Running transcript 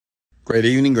Great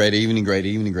evening, great evening, great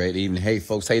evening, great evening. Hey,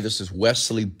 folks. Hey, this is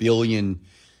Wesley Virgin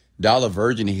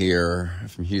here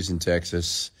from Houston,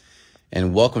 Texas.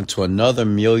 And welcome to another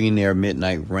Millionaire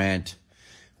Midnight rant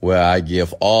where I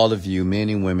give all of you, men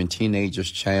and women, teenagers,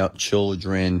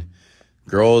 children,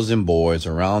 girls and boys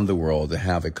around the world to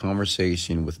have a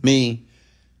conversation with me,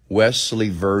 Wesley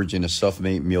Virgin, a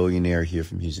self-made millionaire here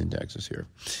from Houston, Texas here.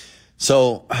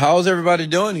 So how's everybody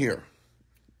doing here?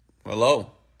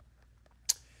 Hello.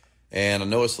 And I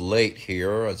know it's late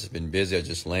here. I've just been busy. I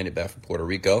just landed back from Puerto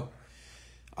Rico.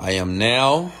 I am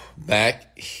now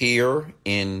back here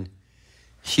in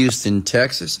Houston,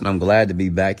 Texas, and I'm glad to be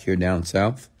back here down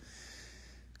south.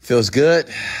 Feels good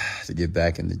to get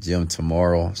back in the gym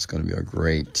tomorrow. It's going to be a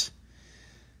great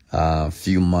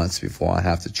few months before I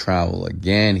have to travel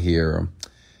again here.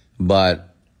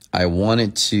 But I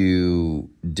wanted to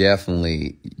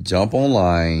definitely jump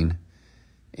online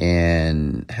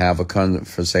and have a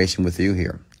conversation with you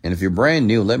here. And if you're brand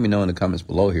new, let me know in the comments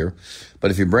below here. But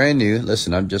if you're brand new,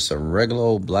 listen, I'm just a regular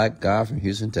old black guy from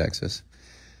Houston, Texas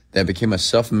that became a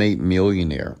self-made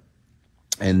millionaire.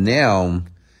 And now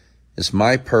it's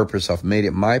my purpose. I've made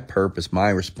it my purpose, my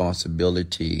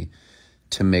responsibility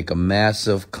to make a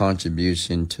massive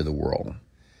contribution to the world,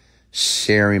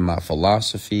 sharing my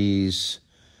philosophies,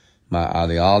 my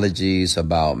ideologies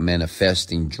about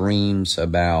manifesting dreams,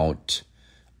 about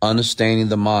understanding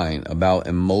the mind, about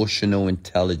emotional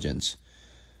intelligence,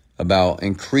 about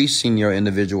increasing your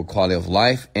individual quality of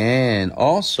life, and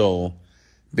also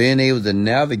being able to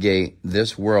navigate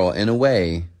this world in a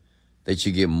way that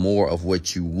you get more of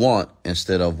what you want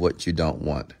instead of what you don't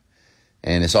want.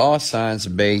 And it's all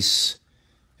science-based,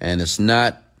 and it's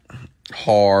not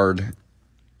hard,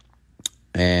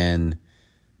 but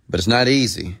it's not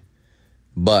easy,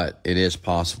 but it is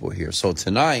possible here. So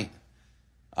tonight,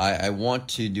 I want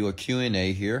to do a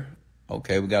Q&A here.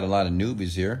 Okay, we got a lot of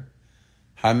newbies here.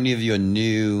 How many of you are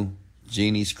new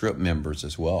Genie Script members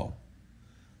as well?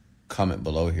 Comment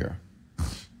below here.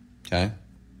 Okay.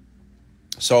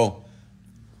 So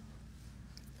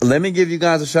let me give you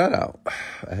guys a shout out.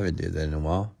 I haven't did that in a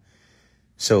while.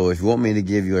 So if you want me to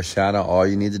give you a shout out, all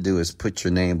you need to do is put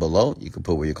your name below. You can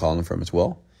put where you're calling from as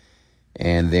well.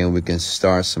 And then we can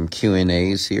start some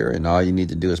Q&As here. And all you need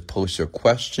to do is post your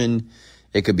question.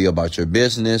 It could be about your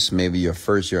business. Maybe you're a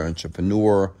first-year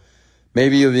entrepreneur.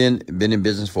 Maybe you've been in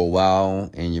business for a while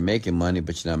and you're making money,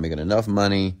 but you're not making enough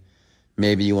money.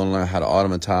 Maybe you want to learn how to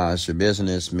automatize your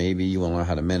business. Maybe you want to learn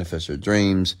how to manifest your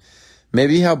dreams.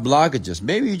 Maybe you have blockages.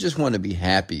 Maybe you just want to be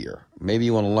happier. Maybe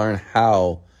you want to learn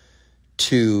how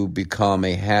to become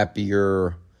a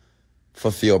happier,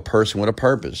 fulfilled person with a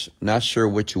purpose. Not sure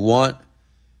what you want,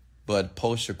 but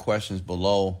post your questions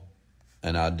below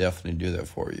and I'll definitely do that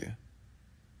for you.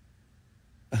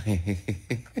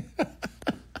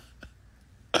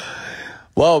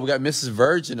 Well, we got Mrs.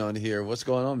 Virgin on here. What's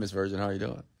going on, Miss Virgin? How are you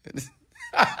doing?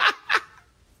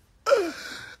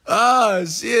 Oh,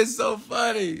 she is so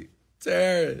funny.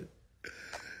 Taryn.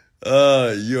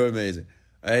 You're amazing.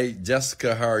 Hey,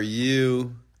 Jessica, how are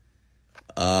you?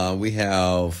 We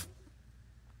have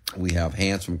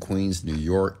Hans from Queens, New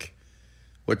York.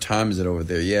 What time is it over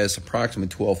there? Yeah, it's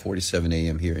approximately 12:47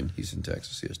 a.m. here in Houston,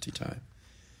 Texas, CST time.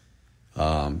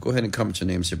 Go ahead and comment your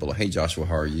name and say below. Hey, Joshua,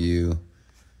 how are you?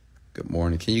 Good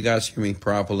morning. Can you guys hear me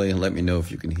properly? Let me know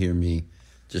if you can hear me.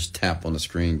 Just tap on the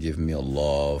screen, give me a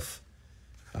love.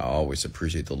 I always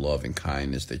appreciate the love and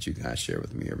kindness that you guys share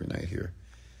with me every night here.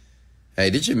 Hey,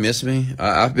 did you miss me?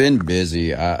 I've been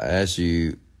busy. As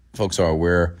you folks are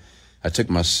aware, I took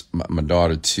my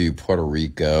daughter to Puerto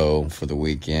Rico for the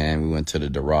weekend. We went to the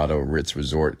Dorado Ritz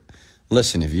Resort.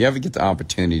 Listen, if you ever get the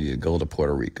opportunity to go to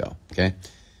Puerto Rico, okay,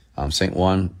 St.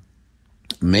 Juan,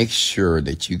 make sure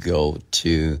that you go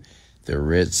to the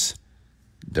Ritz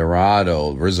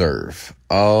Dorado Reserve.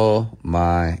 Oh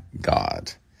my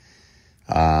God.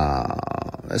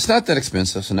 It's not that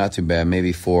expensive, so not too bad.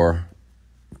 Maybe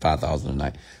 $5,000 a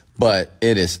night, but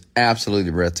it is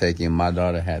absolutely breathtaking. My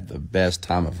daughter had the best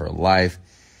time of her life.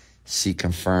 She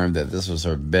confirmed that this was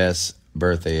her best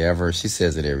birthday ever. She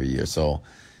says it every year. So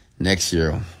next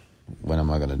year, what am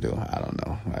I going to do? I don't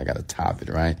know. I got to top it,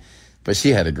 right? But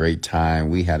she had a great time.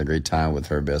 We had a great time with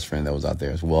her best friend that was out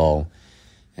there as well.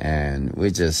 And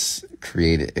we just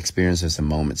created experiences and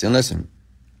moments. And listen,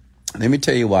 let me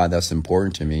tell you why that's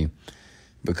important to me.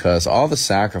 Because all the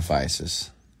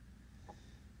sacrifices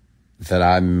that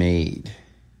I made,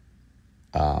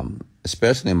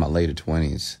 especially in my later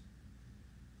 20s,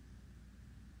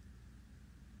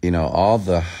 you know, all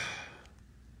the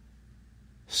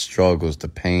struggles, the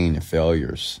pain, and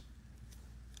failures,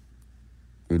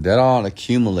 that all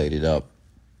accumulated up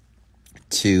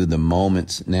to the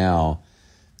moments now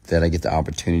that I get the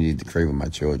opportunity to create with my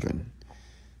children.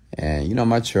 And, you know,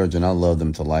 my children, I love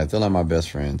them to life. They're like my best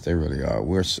friends. They really are.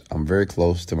 I'm very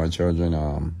close to my children.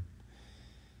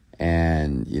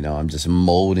 And, you know, I'm just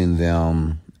molding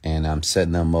them and I'm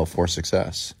setting them up for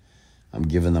success. I'm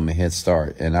giving them a head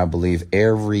start. And I believe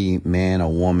every man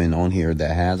or woman on here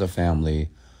that has a family,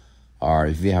 or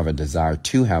if you have a desire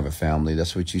to have a family,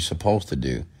 that's what you're supposed to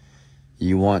do.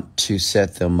 You want to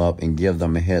set them up and give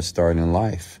them a head start in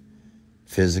life,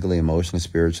 physically, emotionally,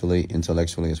 spiritually,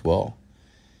 intellectually as well.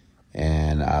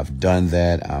 And I've done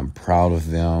that. I'm proud of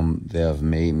them. They've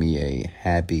made me a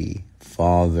happy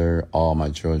father. All my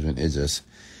children. It just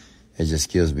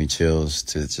gives me chills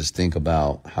to just think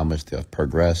about how much they've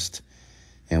progressed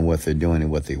and what they're doing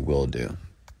and what they will do.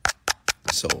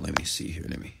 So let me see here.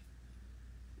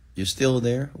 You're still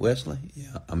there, Wesley?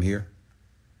 Yeah, I'm here.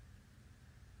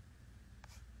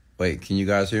 Wait, can you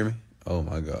guys hear me? Oh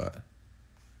my God.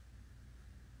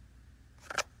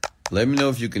 Let me know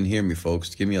if you can hear me,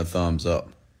 folks. Give me a thumbs up.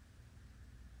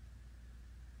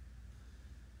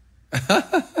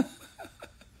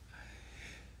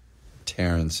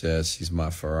 Taryn says she's my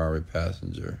Ferrari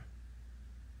passenger.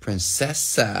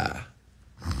 Princessa.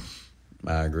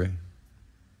 I agree.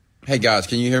 Hey, guys,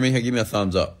 can you hear me? Hey, give me a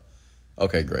thumbs up.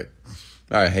 Okay, great.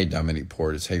 All right. Hey, Dominique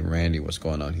Portis. Hey, Randy, what's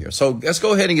going on here? So let's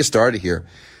go ahead and get started here.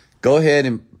 Go ahead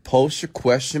and post your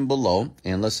question below.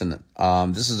 And listen,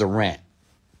 this is a rant,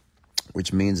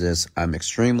 which means I'm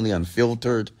extremely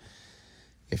unfiltered.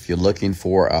 If you're looking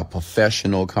for a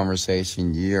professional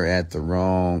conversation, you're at the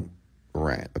wrong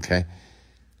rant, okay?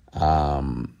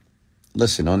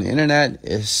 Listen, on the internet,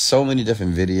 there's so many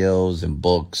different videos and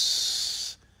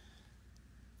books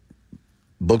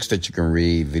that you can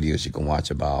read, videos you can watch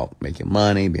about making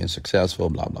money, being successful,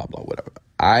 blah, blah, blah, whatever.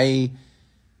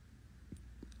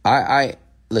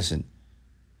 Listen,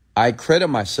 I credit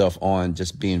myself on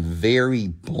just being very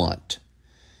blunt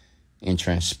and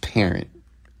transparent,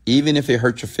 even if it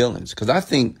hurts your feelings. Because I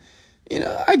think, you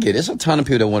know, I get it. It's a ton of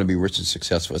people that want to be rich and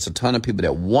successful. It's a ton of people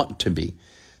that want to be.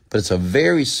 But it's a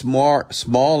very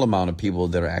small amount of people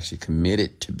that are actually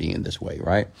committed to being this way,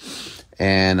 right?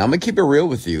 And I'm going to keep it real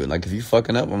with you. Like, if you're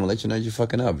fucking up, I'm going to let you know you're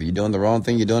fucking up. If you're doing the wrong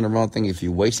thing, you're doing the wrong thing. If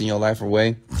you're wasting your life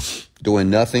away, doing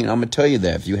nothing, I'm going to tell you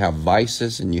that. If you have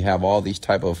vices and you have all these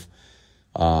type of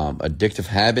addictive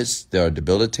habits that are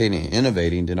debilitating and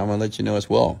innovating, then I'm going to let you know as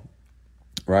well,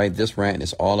 right? This rant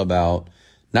is all about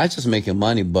not just making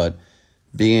money, but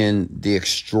being the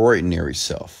extraordinary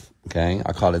self. Okay,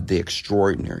 I call it the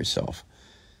extraordinary self.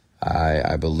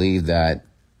 I believe that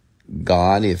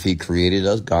God, if he created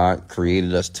us, God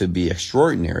created us to be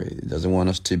extraordinary. He doesn't want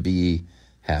us to be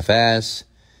half-assed.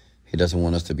 He doesn't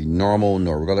want us to be normal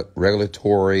nor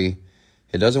regulatory.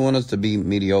 He doesn't want us to be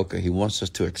mediocre. He wants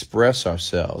us to express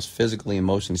ourselves physically,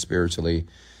 emotionally, spiritually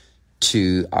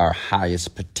to our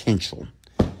highest potential.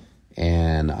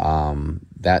 And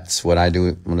that's what I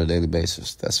do on a daily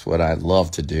basis. That's what I love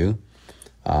to do.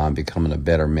 Becoming a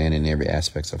better man in every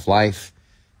aspect of life.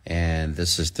 And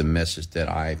this is the message that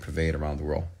I pervade around the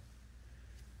world.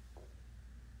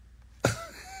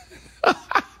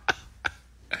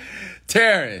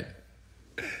 Taryn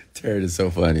is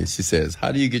so funny. She says,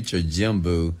 how do you get your gym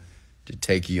boo to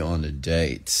take you on the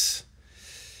dates?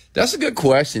 That's a good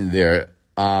question there,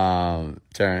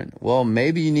 Taryn. Well,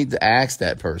 maybe you need to ask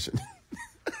that person.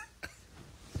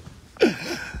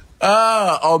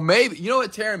 Or maybe, you know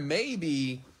what, Taryn,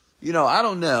 maybe, you know, I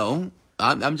don't know.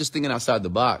 I'm just thinking outside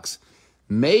the box.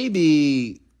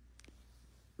 Maybe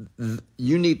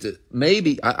you need to,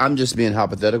 I'm just being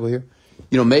hypothetical here.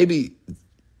 You know, maybe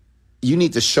you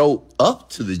need to show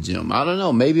up to the gym. I don't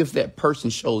know. Maybe if that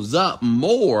person shows up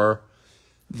more,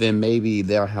 then maybe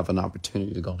they'll have an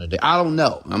opportunity to go on a date. I don't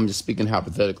know. I'm just speaking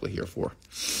hypothetically here for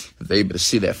if they're able to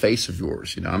see that face of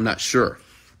yours. You know, I'm not sure.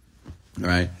 All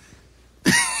right.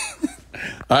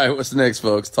 All right, what's next,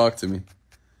 folks? Talk to me.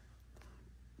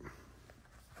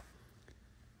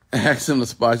 Ask him to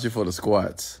spot you for the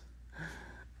squats.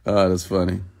 Oh, that's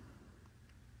funny.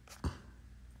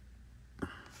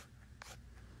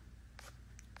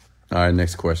 All right,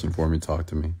 next question for me. Talk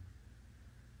to me.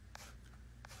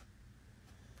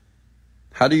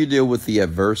 How do you deal with the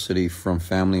adversity from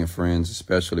family and friends,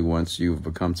 especially once you've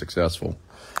become successful?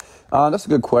 That's a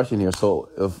good question here. So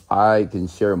if I can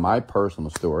share my personal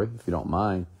story, if you don't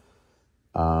mind.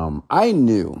 I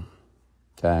knew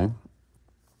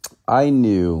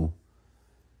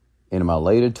in my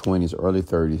later 20s, early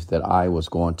 30s, that I was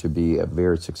going to be a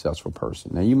very successful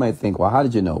person. Now, you might think, well, how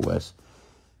did you know, Wes?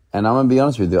 And I'm going to be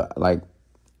honest with you. Like,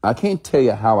 I can't tell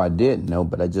you how I did know,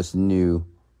 but I just knew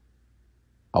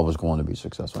I was going to be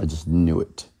successful. I just knew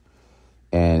it.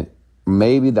 And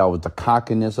maybe that was the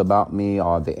cockiness about me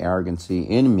or the arrogancy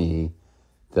in me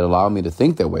that allowed me to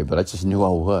think that way, but I just knew I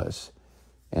was.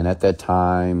 And at that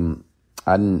time,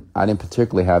 I didn't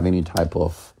particularly have any type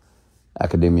of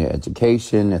academia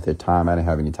education. At that time, I didn't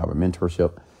have any type of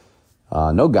mentorship.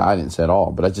 No guidance at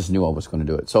all, but I just knew I was going to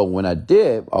do it. So when I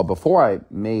did, or before I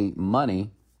made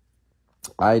money,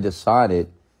 I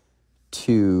decided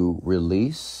to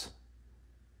release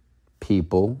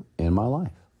people in my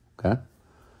life, okay?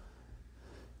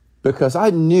 Because I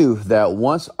knew that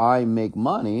once I make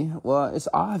money, well, it's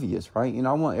obvious, right?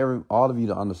 I want all of you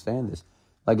to understand this.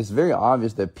 Like, it's very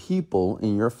obvious that people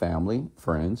in your family,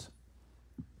 friends,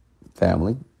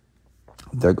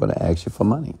 they're going to ask you for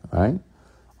money, right?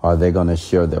 Are they going to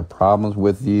share their problems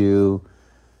with you?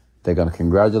 They're going to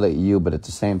congratulate you, but at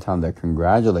the same time, they're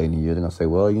congratulating you. They're going to say,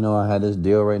 well, I had this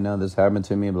deal right now. This happened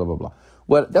to me, blah, blah, blah.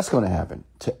 Well, that's going to happen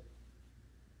to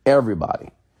everybody.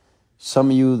 Some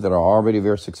of you that are already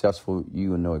very successful,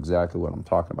 you know exactly what I'm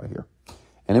talking about here.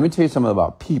 And let me tell you something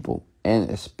about people, and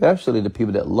especially the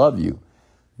people that love you.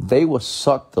 They will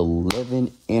suck the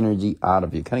living energy out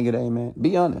of you. Can I get an amen?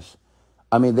 Be honest.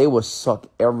 I mean, they will suck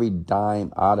every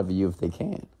dime out of you if they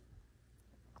can.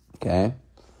 Okay?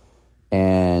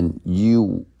 And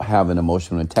you have an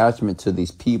emotional attachment to these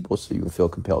people, so you feel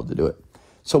compelled to do it.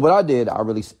 So what I did, I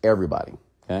released everybody.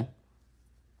 Okay?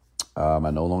 I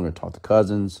no longer talk to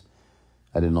cousins.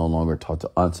 I didn't no longer talk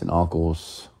to aunts and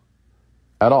uncles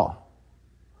at all.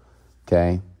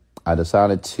 Okay? I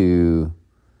decided to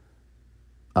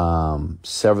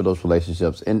sever those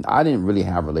relationships. And I didn't really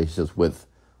have relationships with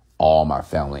all my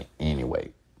family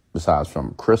anyway, besides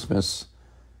from Christmas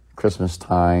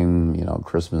time,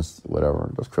 Christmas,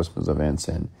 whatever, those Christmas events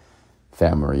and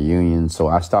family reunions. So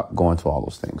I stopped going to all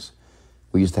those things.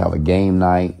 We used to have a game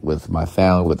night with my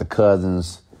family, with the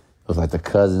cousins. It was like the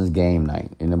cousins game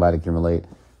night. Anybody can relate?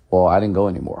 Well, I didn't go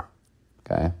anymore.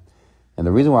 Okay. And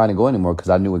the reason why I didn't go anymore, because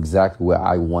I knew exactly where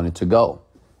I wanted to go.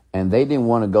 And they didn't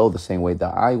want to go the same way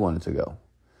that I wanted to go.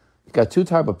 You got two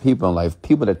types of people in life,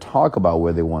 people that talk about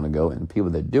where they want to go and people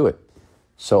that do it.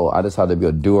 So I decided to be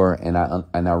a doer, and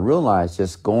I realized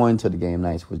just going to the game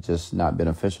nights was just not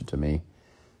beneficial to me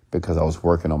because I was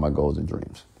working on my goals and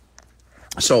dreams.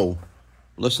 So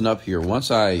listen up here. Once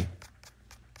I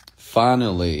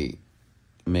finally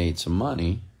made some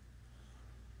money,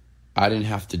 I didn't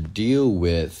have to deal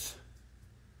with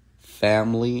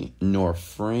family nor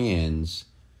friends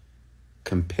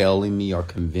compelling me or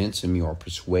convincing me or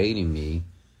persuading me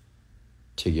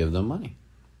to give them money.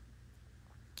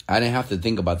 I didn't have to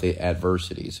think about the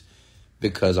adversities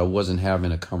because I wasn't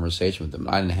having a conversation with them.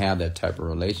 I didn't have that type of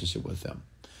relationship with them.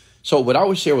 So what I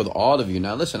would share with all of you,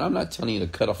 now listen, I'm not telling you to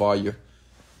cut off all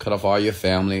your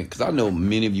family, because I know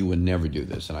many of you would never do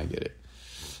this, and I get it.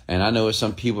 And I know there's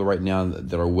some people right now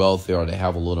that are wealthy or they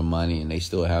have a little money and they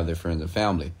still have their friends and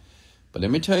family. But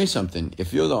let me tell you something.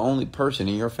 If you're the only person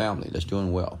in your family that's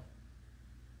doing well,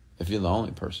 if you're the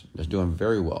only person that's doing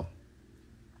very well,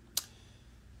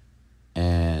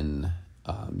 and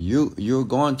you're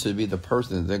going to be the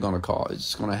person that they're going to call, it's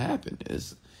just going to happen. And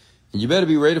you better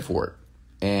be ready for it.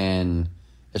 And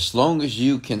as long as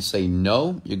you can say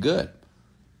no, you're good.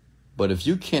 But if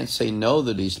you can't say no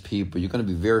to these people, you're going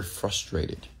to be very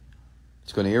frustrated.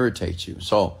 It's going to irritate you.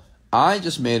 So I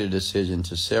just made a decision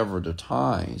to sever the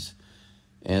ties.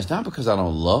 And it's not because I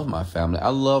don't love my family. I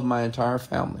love my entire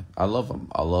family. I love them.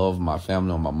 I love my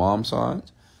family on my mom's side.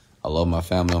 I love my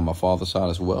family on my father's side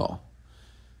as well.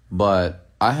 But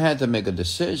I had to make a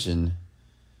decision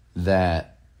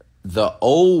that the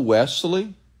old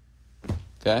Wesley,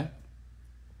 okay,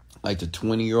 like the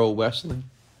 20-year-old Wesley,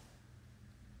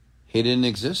 he didn't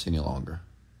exist any longer.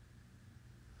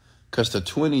 Because the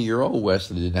 20-year-old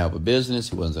Wesley didn't have a business.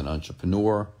 He wasn't an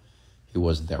entrepreneur. He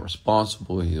wasn't that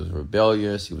responsible. He was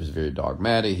rebellious. He was very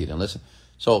dogmatic. He didn't listen.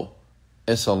 So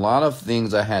it's a lot of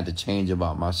things I had to change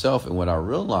about myself. And what I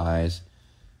realized,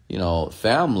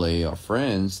 family or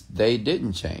friends, they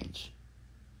didn't change.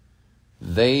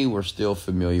 They were still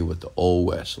familiar with the old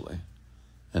Wesley.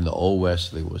 And the old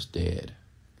Wesley was dead.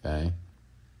 Okay?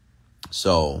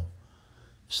 So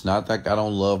it's not like I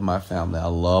don't love my family. I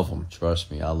love them.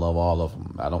 Trust me. I love all of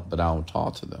them. But I don't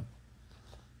talk to them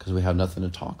because we have nothing to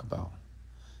talk about.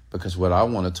 Because what I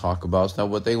want to talk about is not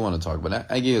what they want to talk about.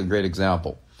 I give you a great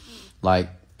example. Like,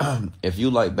 if you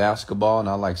like basketball and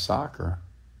I like soccer,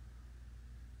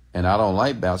 and I don't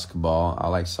like basketball, I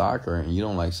like soccer, and you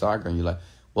don't like soccer, and you're like,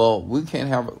 well, we can't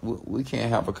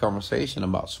have a conversation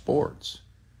about sports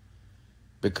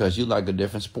because you like a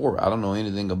different sport. I don't know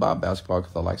anything about basketball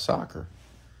because I like soccer.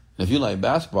 And if you like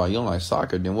basketball, you don't like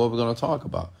soccer, then what are we going to talk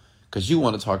about? Because you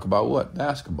want to talk about what?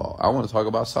 Basketball. I want to talk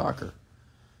about soccer.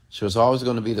 So it's always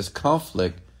going to be this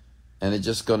conflict, and it's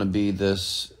just going to be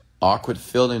this awkward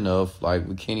feeling of like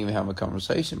we can't even have a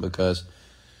conversation because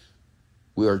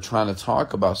we are trying to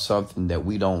talk about something that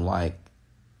we don't like,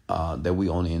 that we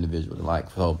only individually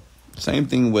like. So same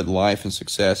thing with life and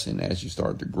success and as you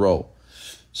start to grow.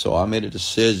 So I made a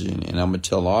decision, and I'm going to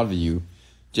tell a lot of you,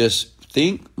 just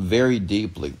think very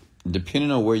deeply,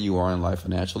 depending on where you are in life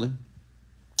financially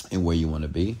and where you want to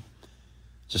be.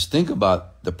 Just think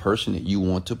about the person that you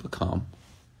want to become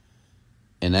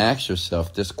and ask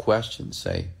yourself this question.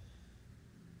 Say,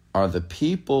 are the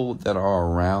people that are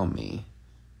around me,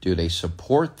 do they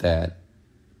support that?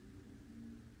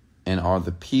 And are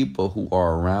the people who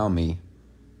are around me,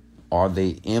 are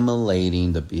they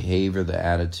emulating the behavior, the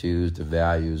attitudes, the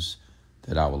values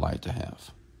that I would like to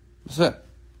have? That's it.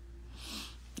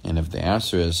 And if the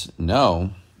answer is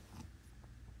no,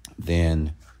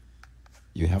 then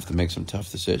you have to make some tough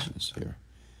decisions here.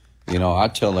 You know, I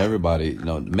tell everybody, you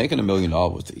know, making $1 million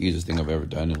was the easiest thing I've ever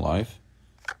done in life.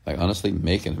 Like, honestly,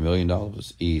 making $1 million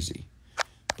was easy.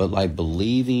 But, like,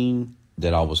 believing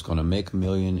that I was going to make $1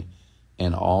 million,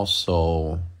 and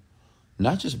also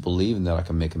not just believing that I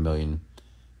can make $1 million,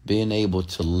 being able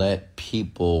to let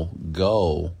people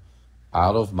go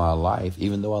out of my life,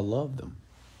 even though I love them.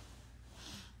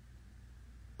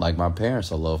 Like my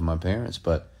parents, I love my parents,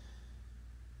 but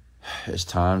it's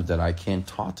times that I can't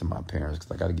talk to my parents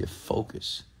because I got to get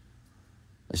focused.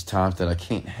 It's times that I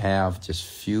can't have just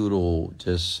futile,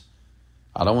 just,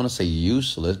 I don't want to say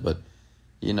useless, but,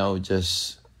 you know,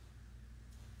 just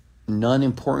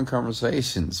non-important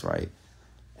conversations, right?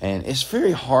 And it's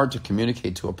very hard to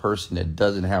communicate to a person that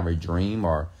doesn't have a dream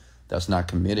or that's not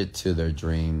committed to their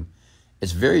dream.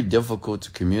 It's very difficult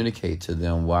to communicate to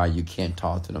them why you can't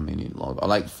talk to them any longer,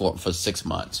 like for 6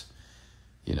 months,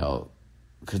 you know,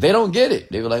 because they don't get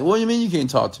it. They were like, what do you mean you can't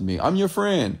talk to me? I'm your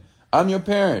friend. I'm your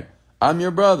parent. I'm your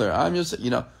brother. I'm your,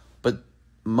 you know. But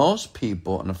most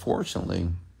people, unfortunately,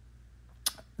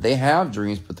 they have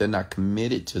dreams, but they're not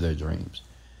committed to their dreams.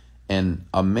 And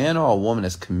a man or a woman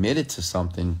that's committed to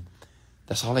something,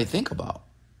 that's all they think about.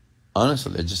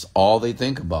 Honestly, it's just all they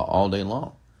think about all day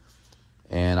long.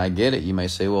 And I get it. You may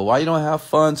say, well, why you don't have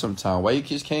fun sometimes? Why you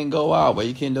just can't go out? Why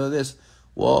you can't do this?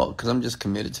 Well, because I'm just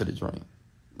committed to the dream,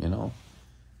 you know.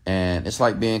 And it's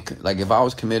like being, like if I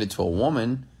was committed to a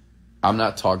woman, I'm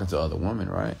not talking to other women,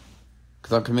 right?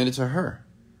 Because I'm committed to her.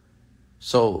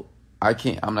 So I'm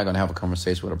not going to have a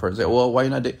conversation with a person. Say, well, why you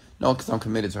not dating? No, because I'm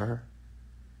committed to her.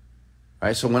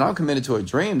 Right? So when I'm committed to a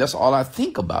dream, that's all I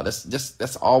think about.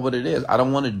 That's all what it is. I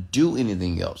don't want to do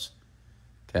anything else.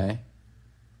 Okay?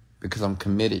 Because I'm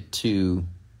committed to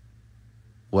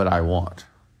what I want.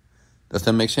 Does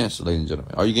that make sense, ladies and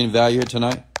gentlemen? Are you getting value here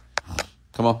tonight?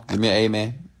 Come on, give me an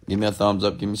amen. Give me a thumbs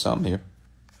up. Give me something here.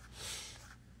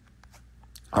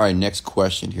 All right, next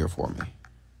question here for me.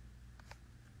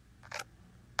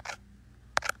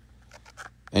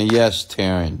 And yes,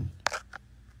 Taryn,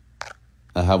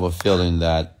 I have a feeling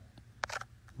that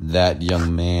that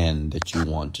young man that you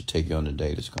want to take you on a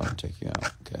date is going to take you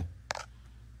out, okay?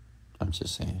 I'm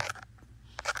just saying.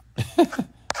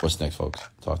 What's next, folks?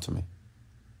 Talk to me.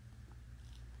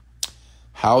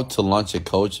 How to launch a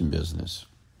coaching business.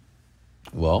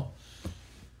 Well,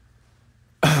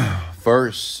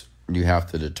 first you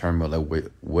have to determine like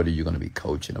what are you going to be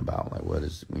coaching about? Like what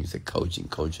is, when you say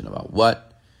coaching about what?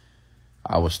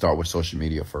 I would start with social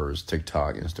media first,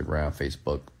 TikTok, Instagram,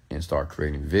 Facebook, and start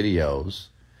creating videos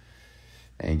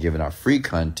and giving out free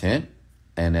content.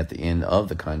 And at the end of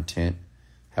the content,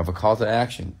 have a call to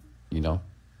action, you know.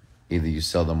 Either you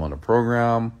sell them on a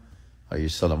program or you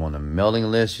sell them on a mailing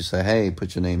list. You say, hey,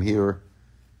 put your name here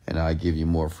and I give you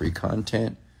more free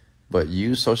content. But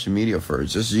use social media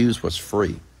first. Just use what's free.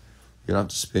 You don't have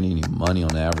to spend any money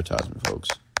on advertisement, folks.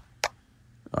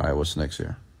 All right, what's next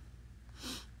here?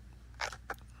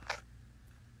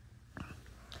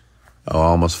 Oh, I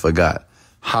almost forgot.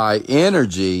 High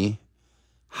energy,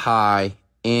 high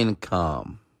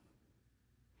income.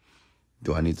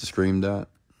 Do I need to scream that?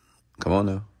 Come on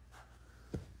now.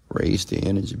 Raise the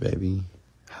energy, baby.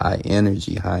 High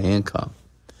energy, high income.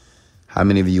 How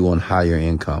many of you want higher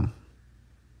income?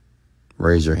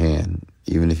 Raise your hand,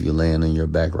 even if you're laying on your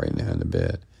back right now in the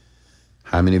bed.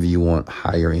 How many of you want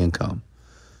higher income?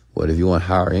 Well, if you want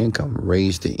higher income,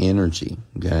 raise the energy,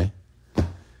 okay?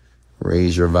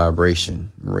 Raise your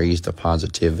vibration. Raise the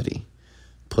positivity.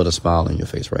 Put a smile on your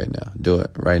face right now. Do it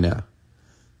right now.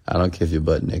 I don't care if you're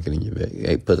butt naked in your bed.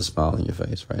 Hey, put a smile on your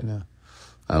face right now.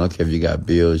 I don't care if you got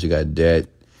bills, you got debt,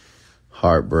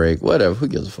 heartbreak, whatever. Who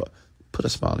gives a fuck? Put a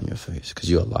smile on your face because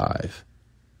you're alive.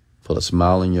 Put a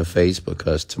smile on your face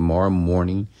because tomorrow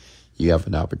morning you have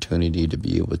an opportunity to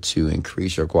be able to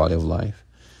increase your quality of life.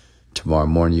 Tomorrow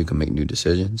morning you can make new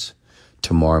decisions.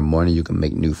 Tomorrow morning you can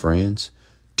make new friends.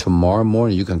 Tomorrow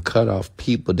morning you can cut off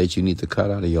people that you need to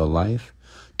cut out of your life.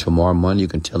 Tomorrow morning you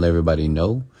can tell everybody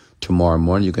no. Tomorrow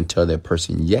morning you can tell that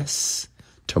person yes.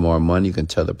 Tomorrow morning you can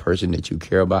tell the person that you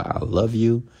care about, I love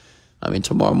you. I mean,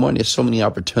 tomorrow morning there's so many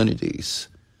opportunities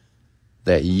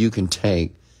that you can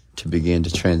take to begin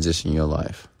to transition your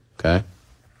life. Okay?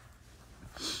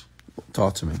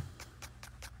 Talk to me.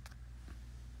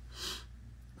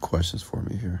 Questions for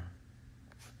me here.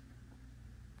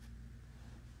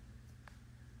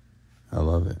 I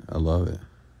love it. I love it.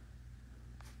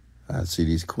 I see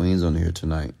these queens on here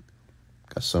tonight.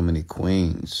 Got so many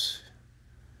queens.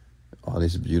 All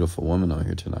these beautiful women on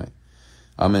here tonight.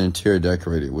 I'm an interior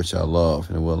decorator, which I love,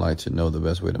 and would like to know the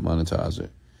best way to monetize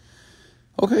it.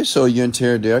 Okay, so you're an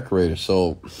interior decorator.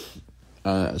 So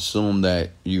I assume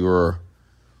that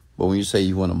but when you say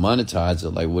you want to monetize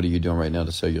it, like what are you doing right now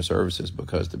to sell your services?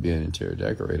 Because to be an interior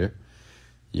decorator,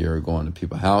 you're going to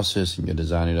people's houses and you're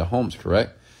designing their homes,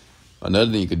 correct?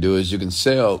 Another thing you could do is you can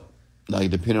sell,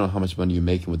 like depending on how much money you're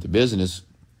making with the business,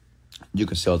 you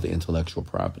can sell the intellectual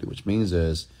property, which means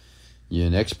is you're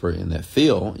an expert in that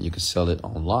field. You can sell it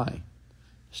online.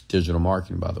 It's digital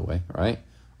marketing, by the way, right?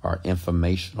 Or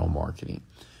informational marketing,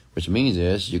 which means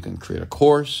is you can create a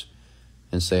course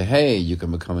and say, hey, you can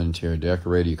become an interior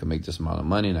decorator. You can make this amount of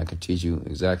money, and I can teach you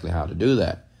exactly how to do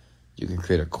that. You can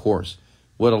create a course.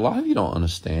 What a lot of you don't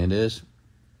understand is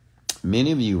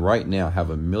many of you right now have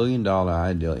 $1 million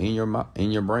idea in your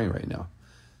brain right now.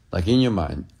 Like in your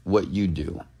mind, what you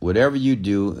do, whatever you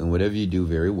do and whatever you do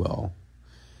very well,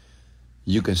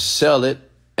 you can sell it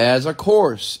as a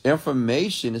course.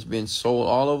 Information is being sold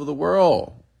all over the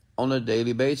world on a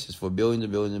daily basis for billions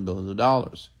and billions and billions of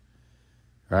dollars,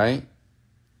 right?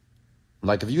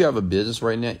 Like if you have a business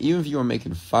right now, even if you were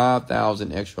making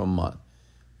 $5,000 extra a month,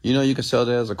 you know you can sell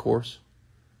that as a course.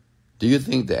 Do you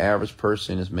think the average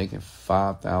person is making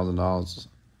 $5,000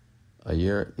 a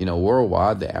year? You know,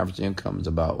 worldwide, the average income is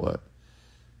about what?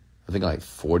 I think like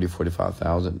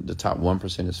 45,000. The top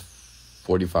 1% is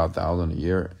 45,000 a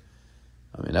year.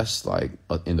 I mean, that's like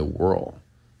in the world.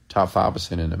 Top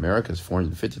 5% in America is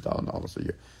 $450,000 a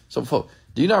year. So, folks,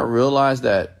 do you not realize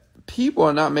that people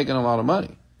are not making a lot of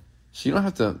money? So you don't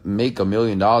have to make $1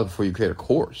 million before you create a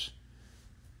course.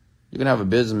 You can have a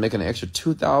business making an extra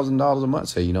 $2,000 a month.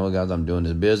 Say, you know what, guys, I'm doing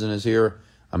this business here.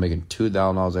 I'm making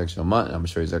 $2,000 extra a month, and I'm going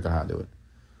to show you exactly how to do it.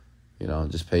 You know,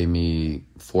 just pay me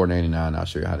 $4.99. I'll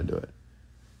show you how to do it.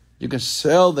 You can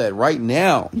sell that right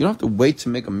now. You don't have to wait to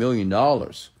make $1 million,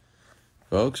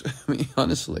 folks. I mean,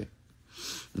 honestly,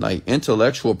 like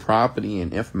intellectual property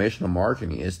and informational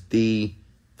marketing is the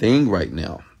thing right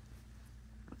now.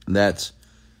 That's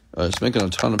it's making a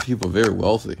ton of people very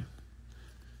wealthy.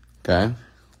 Okay.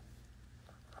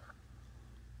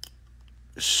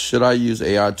 Should I use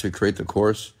AI to create the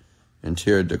course,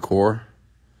 interior decor?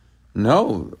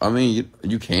 No. I mean,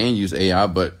 you can use AI,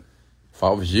 but if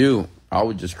I was you, I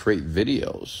would just create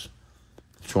videos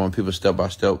showing people step by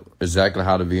step exactly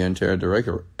how to be an interior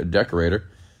decorator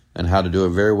and how to do it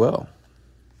very well.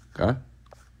 Okay?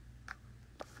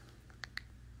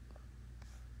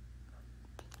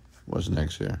 What's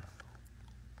next here?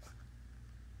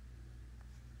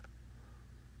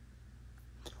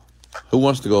 Who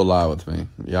wants to go live with me?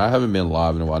 Yeah, I haven't been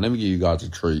live in a while. Let me give you guys a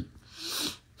treat.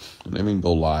 Let me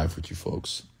go live with you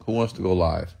folks. Who wants to go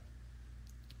live?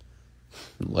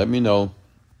 Let me know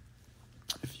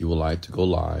if you would like to go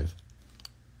live.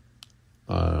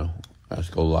 Let's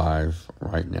go live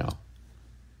right now.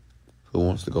 Who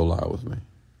wants to go live with me?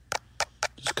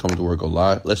 Just come to work, go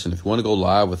live. Listen, if you want to go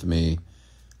live with me,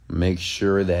 make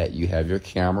sure that you have your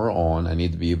camera on. I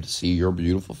need to be able to see your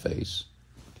beautiful face.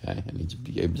 Okay, I need to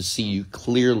be able to see you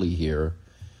clearly here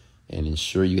and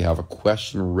ensure you have a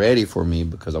question ready for me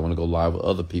because I want to go live with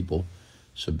other people.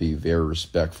 So be very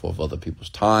respectful of other people's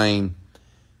time.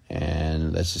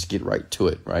 And let's just get right to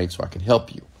it, right? So I can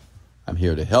help you. I'm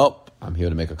here to help. I'm here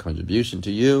to make a contribution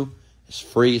to you. It's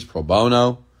free. It's pro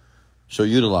bono. So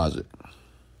utilize it.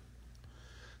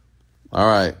 All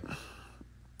right.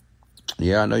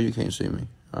 Yeah, I know you can't see me.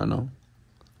 I know.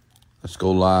 Let's go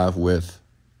live with...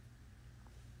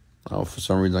 Oh, for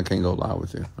some reason I can't go live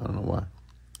with you. I don't know why.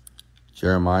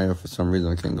 Jeremiah, for some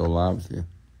reason I can't go live with you.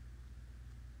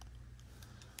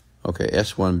 Okay,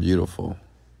 S1 Beautiful.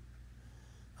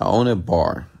 I own a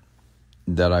bar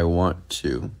that I want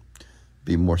to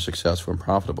be more successful and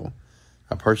profitable.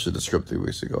 I purchased the script 3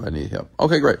 weeks ago. I need help.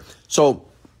 Okay, great. So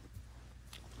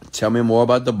Tell me more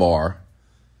about the bar.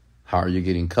 How are you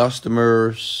getting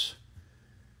customers?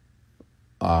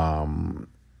 I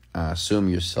assume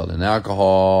you're selling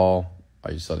alcohol.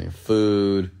 Are you selling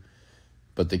food?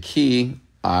 But the key,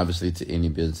 obviously, to any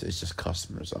business is just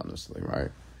customers, honestly,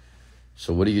 right?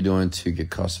 So what are you doing to get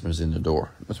customers in the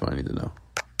door? That's what I need to know.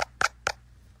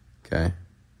 Okay.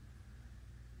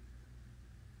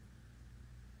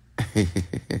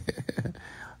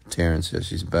 Taryn says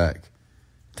she's back.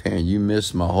 Taryn, you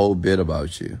missed my whole bit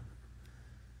about you.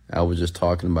 I was just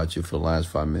talking about you for the last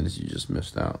 5 minutes. You just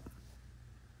missed out.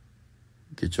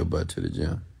 Get your butt to the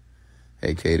gym.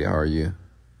 Hey, Katie, how are you?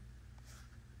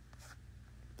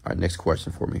 All right, next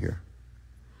question for me here.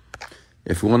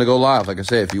 If you want to go live, like I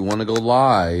said, if you want to go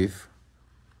live,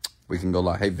 we can go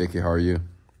live. Hey, Vicky, how are you?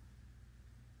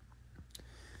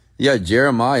 Yeah,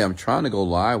 Jeremiah, I'm trying to go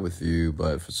live with you,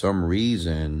 but for some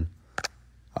reason,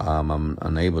 I'm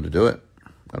unable to do it.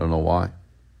 I don't know why.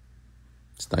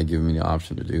 It's not giving me the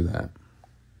option to do that.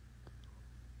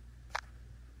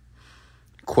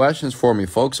 Questions for me,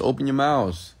 folks. Open your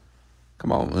mouths.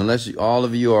 Come on. Unless all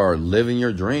of you are living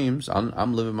your dreams.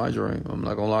 I'm living my dream. I'm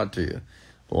not going to lie to you.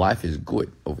 Life is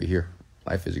good over here.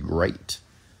 Life is great.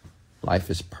 Life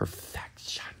is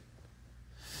perfection.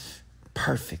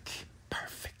 Perfect.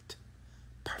 Perfecto.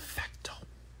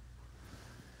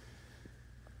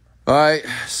 All right.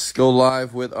 Let's go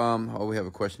live with, we have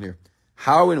a question here.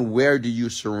 How and where do you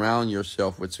surround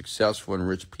yourself with successful and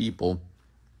rich people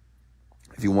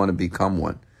if you want to become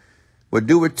one? Well,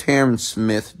 do what Taryn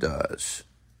Smith does.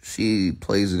 She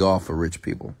plays golf for rich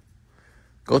people.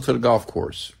 Go to the golf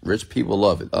course. Rich people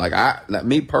love it. Like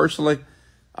me personally,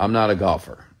 I'm not a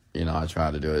golfer. I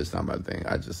try to do it. It's not my thing.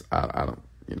 I don't,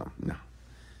 no.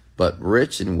 But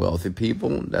rich and wealthy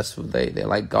people, that's what they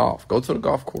like golf. Go to the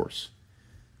golf course.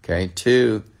 Okay.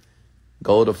 2,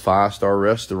 go to 5-star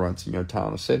restaurants in your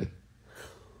town or city.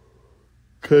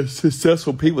 Because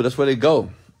successful people, that's where they go.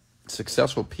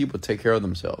 Successful people take care of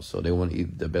themselves. So they want to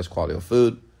eat the best quality of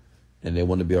food. And they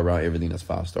want to be around everything that's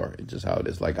 5-star. It's just how it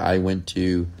is. Like I went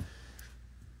to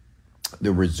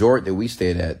the resort that we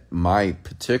stayed at. My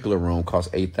particular room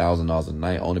cost $8,000 a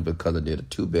night only because I did a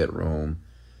 2-bedroom.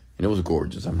 And it was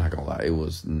gorgeous. I'm not going to lie. It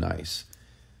was nice.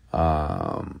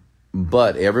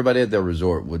 But everybody at the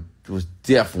resort was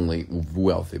definitely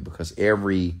wealthy because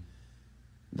I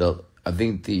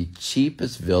think the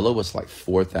cheapest villa was like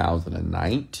 $4,000 a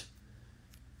night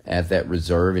at that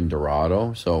reserve in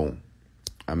Dorado. So,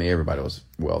 everybody was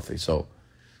wealthy. So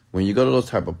when you go to those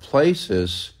type of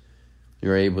places,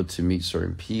 you're able to meet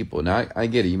certain people. Now, I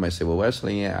get it. You might say, well,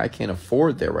 Wesley, I can't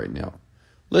afford that right now.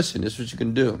 Listen, this is what you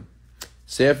can do.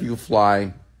 Say if you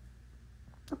fly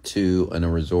to a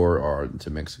resort or to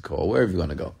Mexico or wherever you're going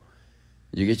to go,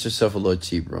 you get yourself a little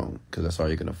cheap room because that's all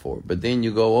you can afford. But then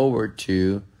you go over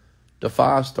to the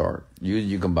 5-star.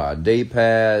 You can buy a day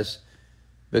pass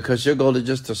because your goal is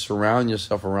just to surround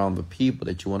yourself around the people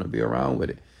that you want to be around with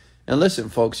it. And listen,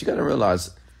 folks, you got to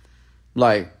realize,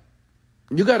 like,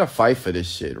 you got to fight for this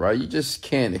shit, right? You just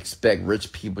can't expect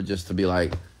rich people just to be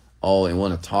like, oh, and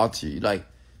want to talk to you. Like,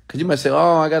 because you might say,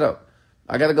 oh, I got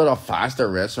to go to a 5-star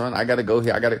restaurant. I got to go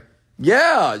here.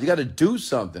 Yeah, you got to do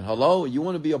something. Hello? You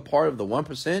want to be a part of the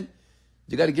 1%?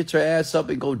 You got to get your ass up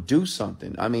and go do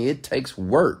something. It takes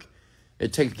work.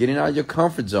 It takes getting out of your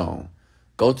comfort zone.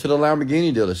 Go to the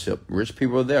Lamborghini dealership. Rich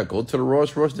people are there. Go to the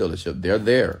Rolls Royce dealership. They're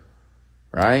there,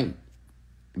 right?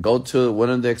 Go to one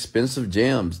of the expensive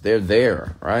gyms. They're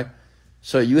there, right?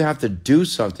 So you have to do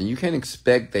something. You can't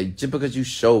expect that just because you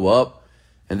show up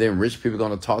and then rich people are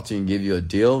going to talk to you and give you a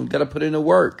deal. You got to put in the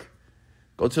work.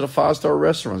 Go to the 5-star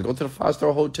restaurants. Go to the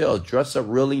 5-star hotels. Dress up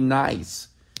really nice,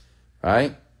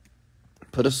 right?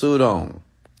 Put a suit on.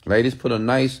 Ladies, put a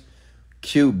nice,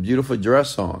 cute, beautiful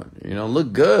dress on.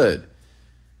 Look good.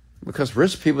 Because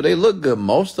rich people, they look good.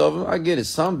 Most of them, I get it.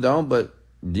 Some don't. But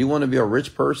do you want to be a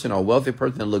rich person or a wealthy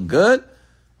person that look good?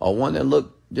 Or one that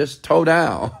look just toe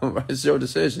down? It's your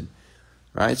decision.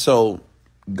 Right? So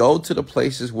go to the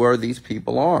places where these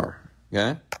people are.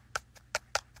 Okay?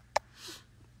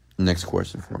 Next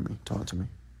question for me. Talk to me.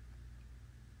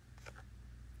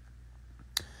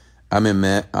 I'm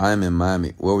in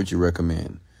Miami. What would you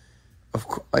recommend? Of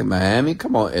course, like Miami.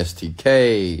 Come on,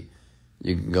 STK.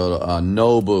 You can go to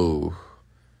Nobu,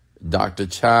 Dr.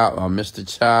 Chow,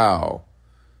 Mr. Chow.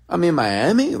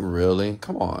 Miami, really?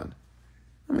 Come on.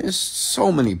 There's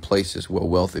so many places where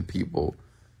wealthy people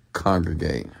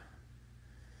congregate.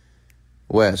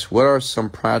 Wes, what are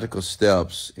some practical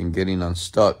steps in getting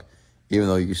unstuck, even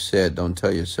though you said don't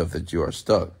tell yourself that you are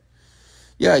stuck?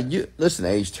 Yeah, listen,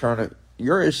 H. Turner,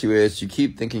 your issue is you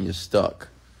keep thinking you're stuck.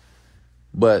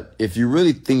 But if you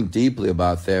really think deeply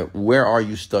about that, where are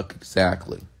you stuck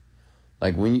exactly?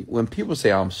 Like when people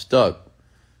say I'm stuck,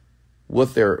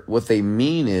 what they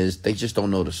mean is they just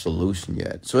don't know the solution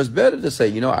yet. So it's better to say,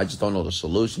 I just don't know the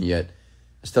solution yet,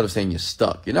 instead of saying you're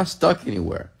stuck. You're not stuck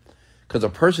anywhere. Because a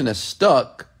person that's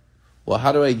stuck, well,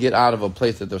 how do they get out of a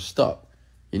place that they're stuck?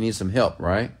 You need some help,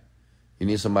 right? You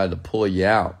need somebody to pull you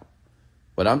out.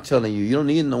 But I'm telling you, you don't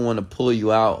need no one to pull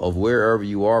you out of wherever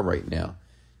you are right now.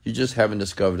 You just haven't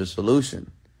discovered a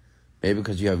solution. Maybe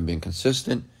because you haven't been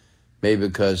consistent. Maybe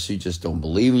because you just don't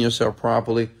believe in yourself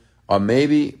properly. Or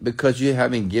maybe because you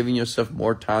haven't given yourself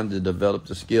more time to develop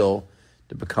the skill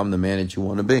to become the man that you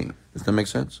want to be. Does that make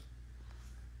sense?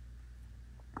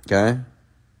 Okay?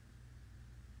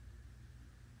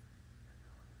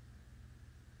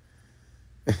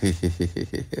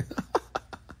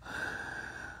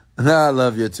 I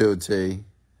love you too, T.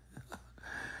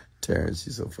 Terrence,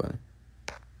 you're so funny.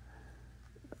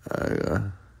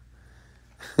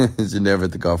 You're never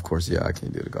at the golf course. Yeah, I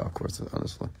can't do the golf course,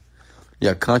 honestly.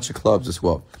 Yeah, country clubs as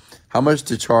well. How much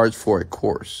to charge for a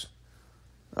course?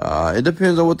 It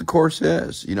depends on what the course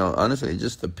is. Honestly, it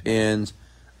just depends.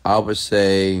 I would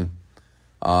say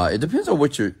it depends on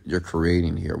what you're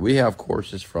creating here. We have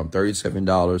courses from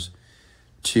 $37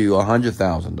 to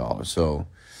 $100,000. So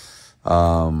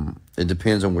it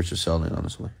depends on what you're selling,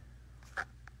 honestly.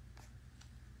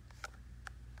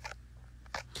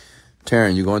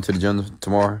 Taryn, you going to the gym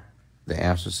tomorrow? The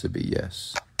answer should be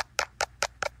yes.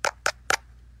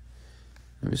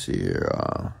 Let me see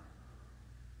here.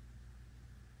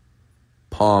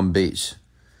 Palm Beach.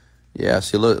 Yeah,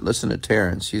 see, look, listen to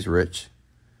Taryn. She's rich.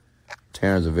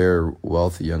 Taryn's a very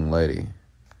wealthy young lady.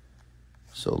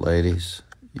 So, ladies,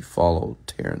 you follow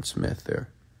Taryn Smith there.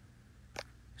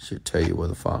 She'll tell you where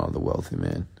to find all the wealthy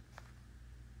men.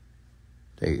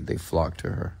 They flock to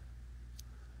her.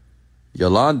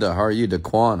 Yolanda, how are you?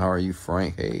 Daquan, how are you?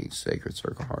 Frank, hey, Sacred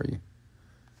Circle, how are you?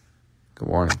 Good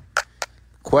morning.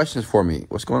 Questions for me.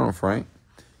 What's going on, Frank?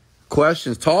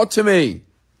 Questions. Talk to me.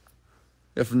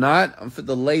 If not, I'm fit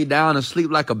to lay down and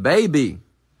sleep like a baby.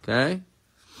 Okay?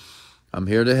 I'm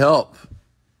here to help.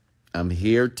 I'm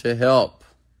here to help.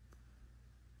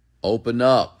 Open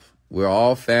up. We're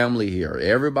all family here.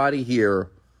 Everybody here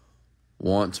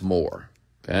wants more.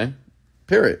 Okay?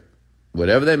 Period.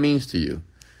 Whatever that means to you.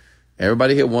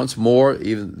 Everybody here wants more.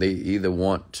 They either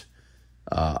want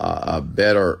a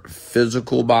better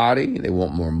physical body. They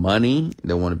want more money.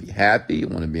 They want to be happy. They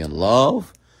want to be in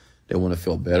love. They want to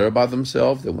feel better about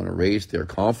themselves. They want to raise their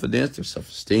confidence, their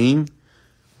self-esteem.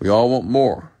 We all want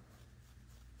more.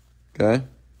 Okay?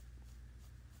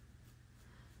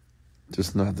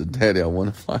 Just not the daddy I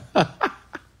want to fly.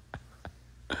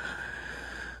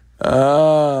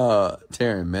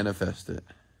 Taryn, manifest it.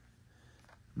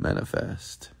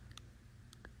 Manifest.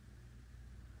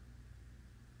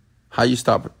 How you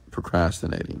stop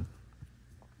procrastinating?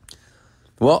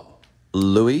 Well,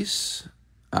 Luis,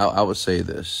 I would say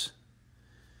this.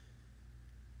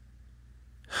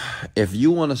 If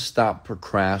you want to stop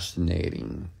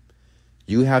procrastinating,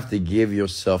 you have to give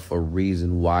yourself a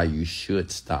reason why you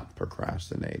should stop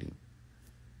procrastinating.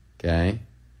 Okay?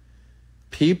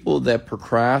 People that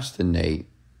procrastinate,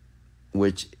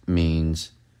 which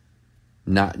means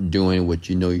not doing what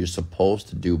you know you're supposed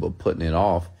to do but putting it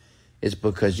off, it's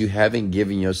because you haven't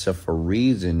given yourself a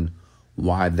reason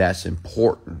why that's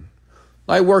important.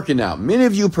 Like working out. Many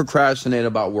of you procrastinate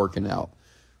about working out.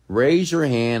 Raise your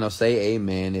hand or say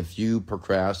amen if you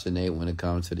procrastinate when it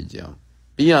comes to the gym.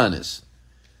 Be honest.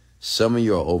 Some of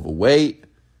you are overweight.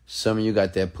 Some of you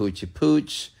got that poochie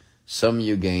pooch. Some of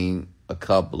you gained a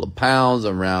couple of pounds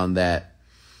around that,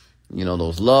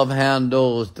 those love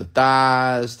handles, the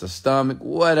thighs, the stomach,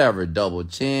 whatever, double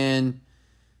chin,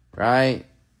 right?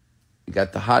 You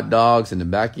got the hot dogs in the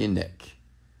back of your neck.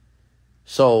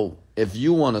 So if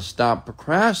you want to stop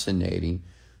procrastinating,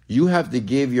 you have to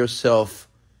give yourself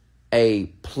a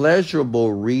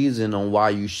pleasurable reason on why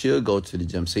you should go to the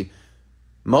gym. See,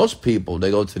 most people,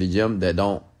 they go to the gym that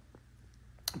don't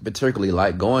particularly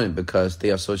like going because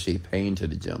they associate pain to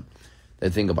the gym. They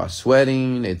think about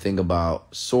sweating. They think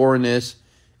about soreness.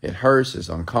 It hurts. It's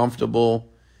uncomfortable.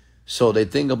 So they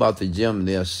think about the gym and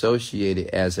they associate it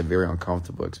as a very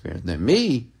uncomfortable experience. Now,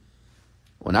 me,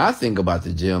 when I think about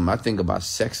the gym, I think about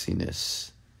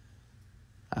sexiness.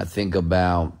 I think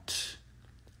about,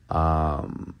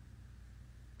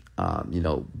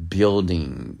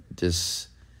 building this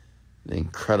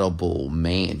incredible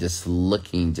man, just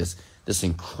looking, just this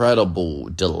incredible,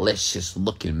 delicious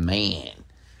looking man.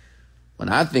 When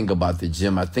I think about the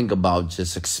gym, I think about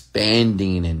just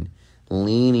expanding and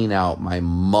leaning out my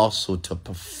muscle to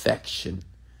perfection.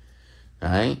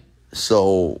 right?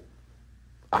 So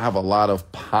I have a lot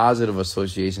of positive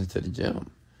associations to the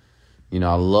gym. You know,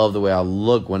 I love the way I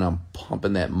look when I'm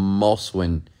pumping that muscle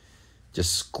and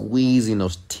just squeezing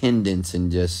those tendons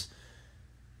and just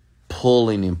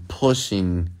pulling and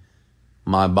pushing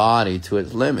my body to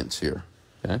its limits here,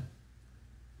 okay?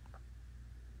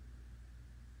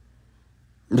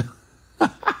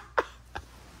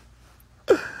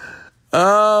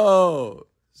 Oh,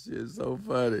 shit's so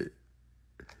funny.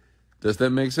 Does that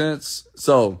make sense?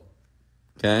 So,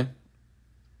 okay.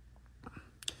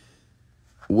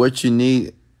 What you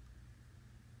need,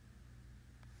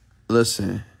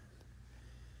 listen,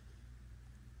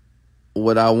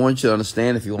 what I want you to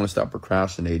understand if you want to stop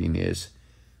procrastinating is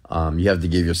you have to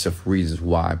give yourself reasons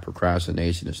why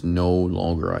procrastination is no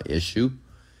longer an issue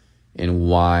and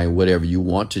why whatever you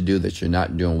want to do that you're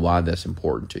not doing, why that's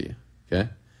important to you, okay?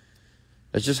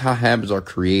 That's just how habits are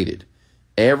created.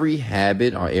 Every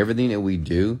habit or everything that we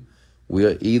do,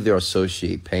 we'll either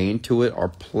associate pain to it or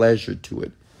pleasure to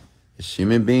it. As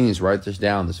human beings, write this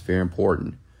down. That's very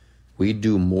important. We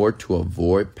do more to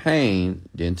avoid pain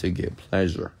than to get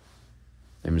pleasure.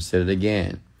 Let me say it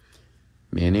again.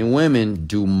 Men and women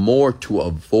do more to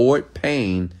avoid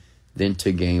pain than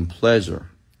to gain pleasure.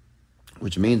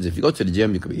 Which means if you go to the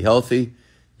gym, you can be healthy,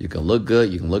 you can look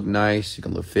good, you can look nice, you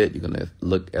can look fit, you can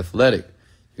look athletic.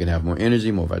 You can have more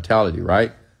energy, more vitality,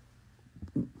 right?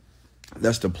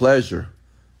 That's the pleasure.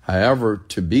 However,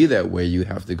 to be that way, you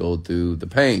have to go through the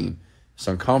pain. It's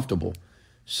uncomfortable.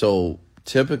 So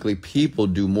typically people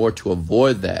do more to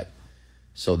avoid that.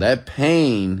 So that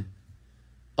pain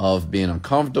of being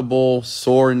uncomfortable,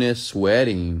 soreness,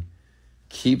 sweating,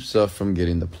 keeps us from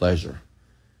getting the pleasure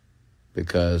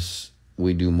because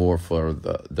we do more for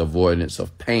the avoidance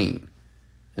of pain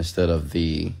instead of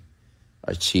the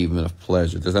achievement of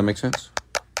pleasure. Does that make sense?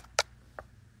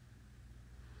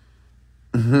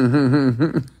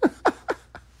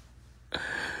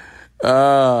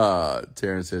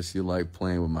 Terrence says you like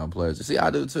playing with my pleasure. See, I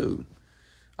do too.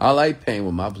 I like playing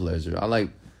with my pleasure.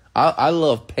 I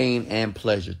love pain and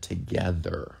pleasure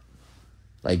together.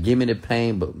 Like, give me the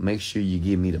pain, but make sure you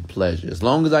give me the pleasure. As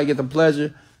long as I get the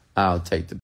pleasure, I'll take the